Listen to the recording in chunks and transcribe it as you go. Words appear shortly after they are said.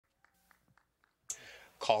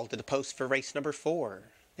Called to the post for race number 4.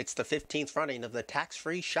 It's the 15th running of the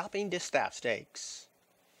tax-free shopping Distaff Stakes.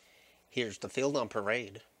 Here's the field on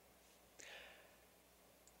parade.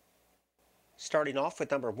 Starting off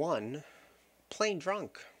with number 1, Plain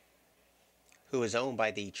Drunk, who is owned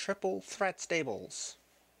by the Triple Threat Stables,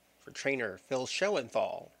 for trainer Phil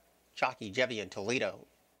Schoenthal, jockey Jevian Toledo.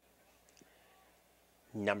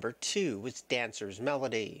 Number 2 is Dancer's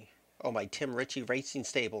Melody, owned by Tim Ritchie Racing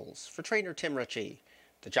Stables, for trainer Tim Ritchie,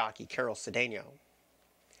 the jockey Carol Cedeno.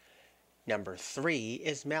 Number 3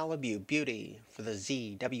 is Malibu Beauty, for the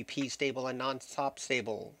ZWP Stable and Nonstop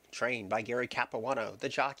Stable, trained by Gary Capuano, the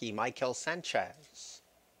jockey Michael Sanchez.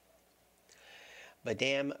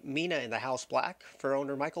 Madame Mina in the House Black, for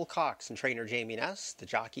owner Michael Cox and trainer Jamie Ness, the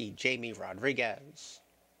jockey Jamie Rodriguez.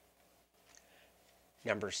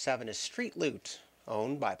 Number 7 is Street Loot,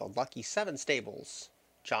 owned by the Lucky 7 Stables,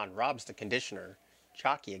 John Robbs the conditioner,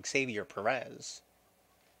 jockey Xavier Perez.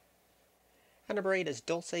 And number 8 is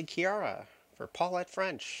Dulce Chiara, for Paulette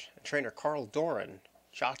French and trainer Carl Doran,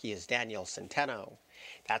 jockey is Daniel Centeno.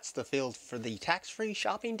 That's the field for the tax-free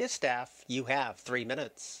shopping Distaff. You have 3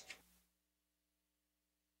 minutes.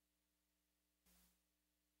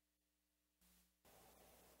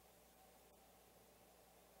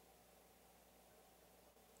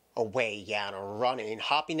 Away and running,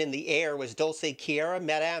 hopping in the air was Dulce Chiara.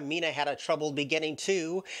 Madame Mina had a troubled beginning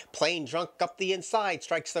too. Plain Drunk up the inside,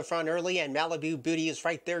 strikes the front early, and Malibu Beauty is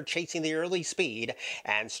right there chasing the early speed.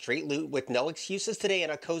 And Street Loot with no excuses today in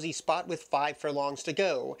a cozy spot with 5 furlongs to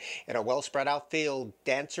go. In a well spread out field,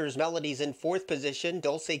 Dancer's Melody's in 4th position.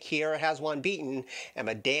 Dulce Chiara has one beaten, and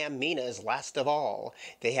Madame Mina is last of all.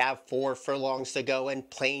 They have 4 furlongs to go, and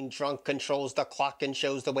Plain Drunk controls the clock and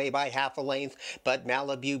shows the way by half a length, but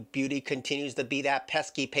Malibu Beauty continues to be that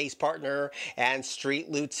pesky pace partner, and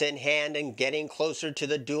Street Loot's in hand and getting closer to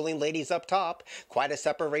the dueling ladies up top. Quite a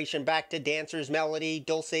separation back to Dancer's Melody,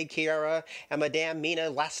 Dulce Chiara, and Madame Mina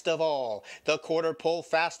last of all. The quarter pole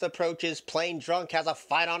fast approaches. Plain Drunk has a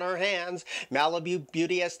fight on her hands. Malibu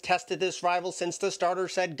Beauty has tested this rival since the starter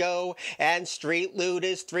said go, and Street Loot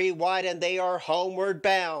is 3 wide and they are homeward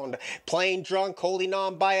bound. Plain Drunk holding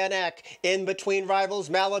on by a neck. In between rivals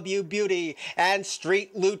Malibu Beauty and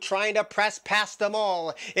Street Loot trying to press past them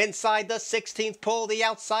all. Inside the 16th pole, the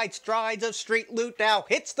outside strides of Street Loot now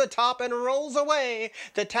hits the top and rolls away.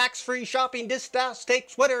 The tax-free shopping Distaff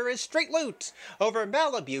Stakes winner is Street Loot over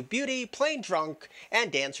Malibu Beauty, Plain Drunk, and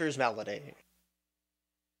Dancer's Melody.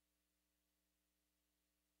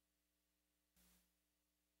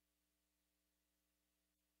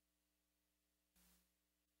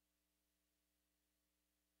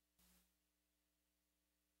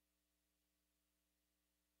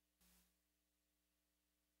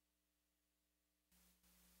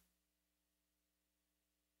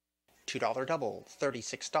 $2 double,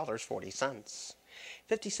 $36.40.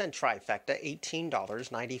 50-cent trifecta,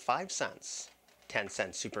 $18.95.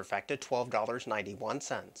 10-cent superfecta,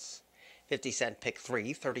 $12.91. 50-cent pick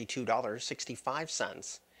 3,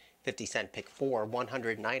 $32.65. 50-cent pick 4,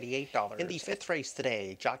 $198. In the 5th race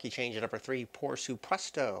today, jockey change at number 3, Por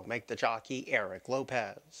Supuesto, make the jockey Eric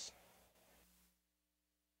Lopez.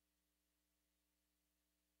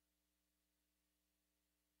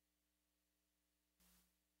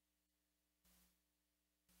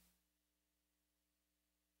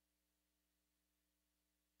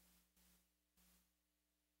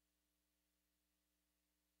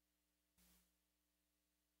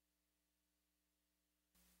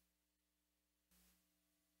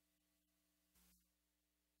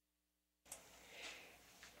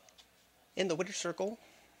 In the winner's circle,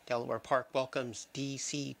 Delaware Park welcomes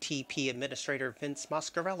DCTP Administrator Vince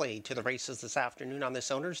Mascarelli to the races this afternoon on this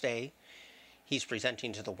Owner's Day. He's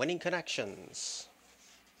presenting to the winning connections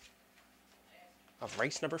of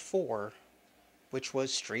race number 4, which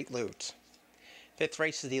was Street Loot. 5th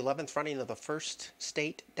race is the 11th running of the first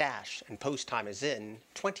state dash, and post time is in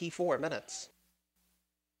 24 minutes.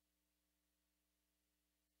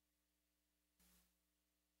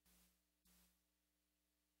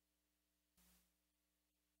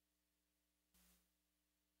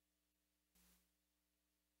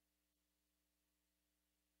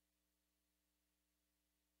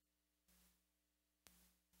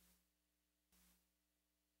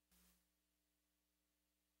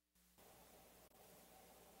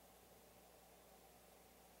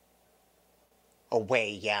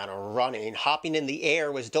 Away and running, hopping in the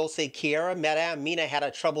air was Dulce Kiera. Madame Mina had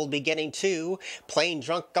a troubled beginning too. Plain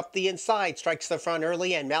drunk up the inside, strikes the front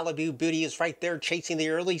early, and Malibu Beauty is right there chasing the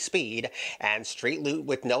early speed. And Street Loot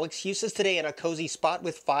with no excuses today in a cozy spot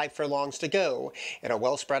with 5 furlongs to go. In a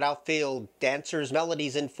well spread out field, Dancer's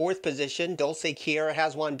Melody's in 4th position. Dulce Kiera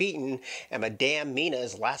has one beaten, and Madame Mina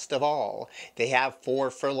is last of all. They have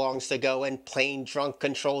 4 furlongs to go, and Plain Drunk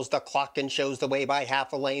controls the clock and shows the way by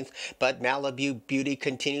half a length, but Malibu Beauty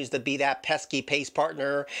continues to be that pesky pace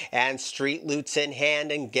partner, and Street Loot's in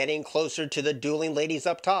hand and getting closer to the dueling ladies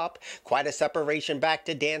up top. Quite a separation back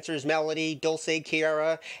to Dancer's Melody, Dulce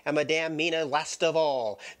Kiera, and Madame Mina last of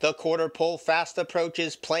all. The quarter pole fast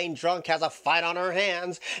approaches. Plain Drunk has a fight on her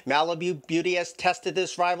hands. Malibu Beauty has tested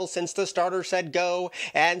this rival since the starter said go,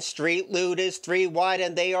 and Street Loot is 3 wide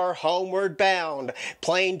and they are homeward bound.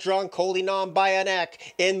 Plain Drunk holding on by a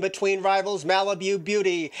neck. In between rivals Malibu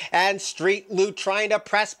Beauty and Street Loot trying to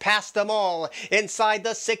press past them all. Inside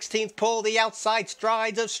the 16th pole, the outside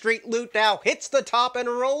strides of Street Loot now hits the top and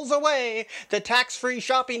rolls away. The tax-free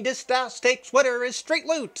shopping Distaff Stakes winner is Street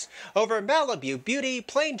Loot over Malibu Beauty,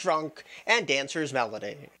 Plain Drunk, and Dancer's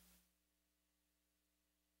Melody.